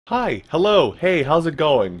Hi, hello, hey, how's it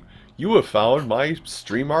going? You have found my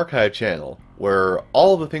Stream Archive channel, where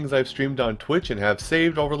all the things I've streamed on Twitch and have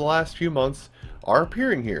saved over the last few months are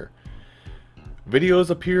appearing here. Videos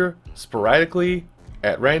appear sporadically,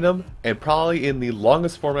 at random, and probably in the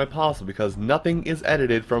longest format possible because nothing is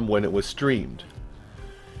edited from when it was streamed.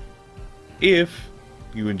 If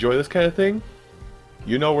you enjoy this kind of thing,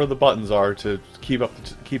 you know where the buttons are to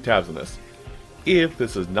keep tabs on this. If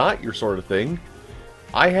this is not your sort of thing,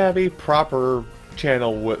 I have a proper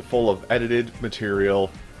channel full of edited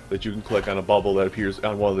material that you can click on a bubble that appears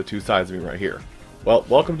on one of the two sides of me right here. Well,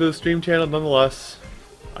 welcome to the stream channel nonetheless.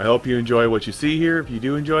 I hope you enjoy what you see here, if you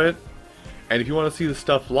do enjoy it. And if you want to see the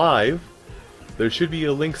stuff live, there should be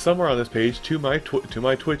a link somewhere on this page to my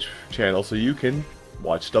Twitch channel so you can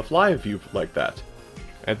watch stuff live if you like that.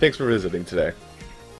 And thanks for visiting today.